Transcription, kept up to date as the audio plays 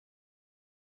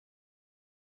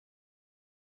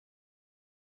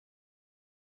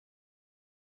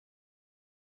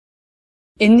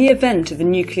In the event of a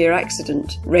nuclear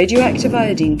accident, radioactive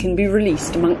iodine can be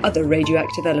released among other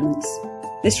radioactive elements.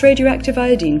 This radioactive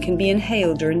iodine can be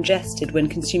inhaled or ingested when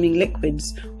consuming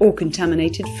liquids or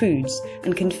contaminated foods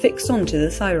and can fix onto the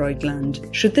thyroid gland.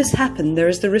 Should this happen, there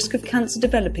is the risk of cancer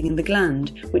developing in the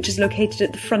gland, which is located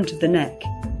at the front of the neck.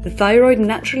 The thyroid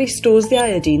naturally stores the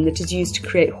iodine that is used to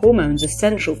create hormones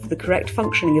essential for the correct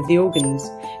functioning of the organs,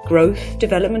 growth,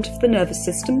 development of the nervous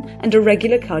system, and a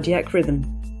regular cardiac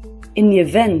rhythm. In the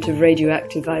event of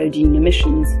radioactive iodine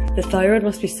emissions, the thyroid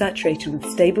must be saturated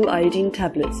with stable iodine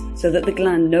tablets so that the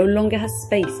gland no longer has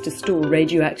space to store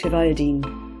radioactive iodine.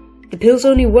 The pills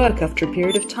only work after a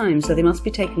period of time, so they must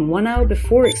be taken 1 hour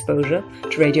before exposure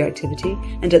to radioactivity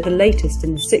and at the latest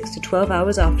in the 6 to 12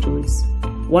 hours afterwards.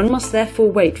 One must therefore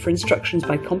wait for instructions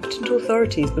by competent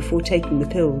authorities before taking the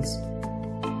pills.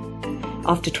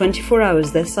 After 24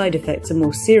 hours, their side effects are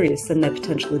more serious than their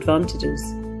potential advantages.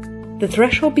 The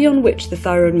threshold beyond which the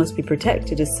thyroid must be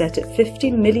protected is set at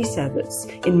 50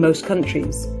 millisieverts in most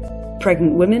countries.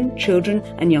 Pregnant women, children,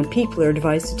 and young people are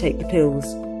advised to take the pills.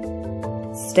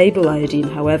 Stable iodine,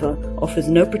 however, offers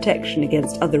no protection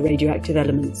against other radioactive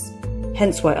elements,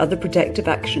 hence why other protective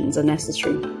actions are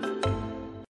necessary.